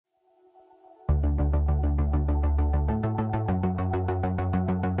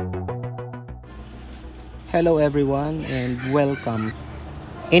Hello everyone and welcome.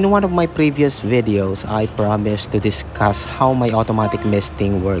 In one of my previous videos, I promised to discuss how my automatic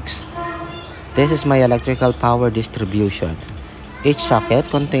misting works. This is my electrical power distribution. Each socket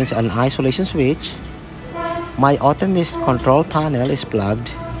contains an isolation switch. My auto mist control panel is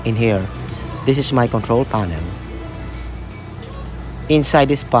plugged in here. This is my control panel. Inside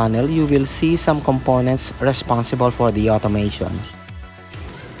this panel, you will see some components responsible for the automation.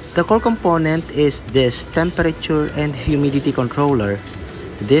 The core component is this temperature and humidity controller.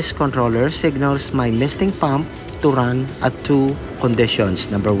 This controller signals my misting pump to run at two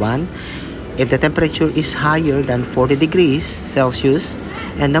conditions. Number one, if the temperature is higher than 40 degrees Celsius.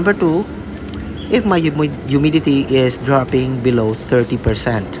 And number two, if my humidity is dropping below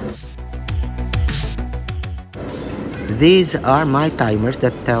 30%. These are my timers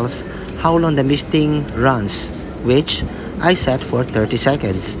that tells how long the misting runs, which I set for 30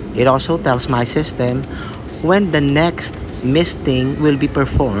 seconds. It also tells my system when the next misting will be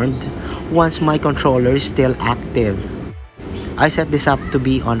performed once my controller is still active. I set this up to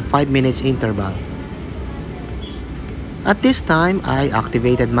be on 5 minutes interval. At this time, I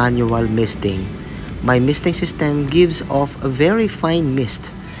activated manual misting. My misting system gives off a very fine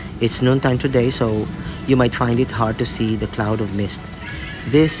mist. It's noontime today, so you might find it hard to see the cloud of mist.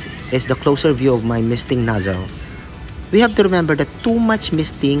 This is the closer view of my misting nozzle. We have to remember that too much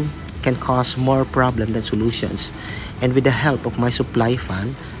misting can cause more problem than solutions. And with the help of my supply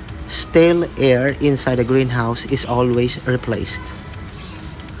fan, stale air inside the greenhouse is always replaced.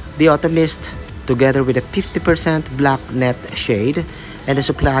 The auto mist, together with a 50% black net shade and the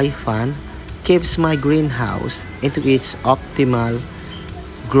supply fan, keeps my greenhouse into its optimal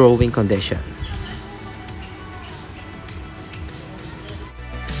growing condition.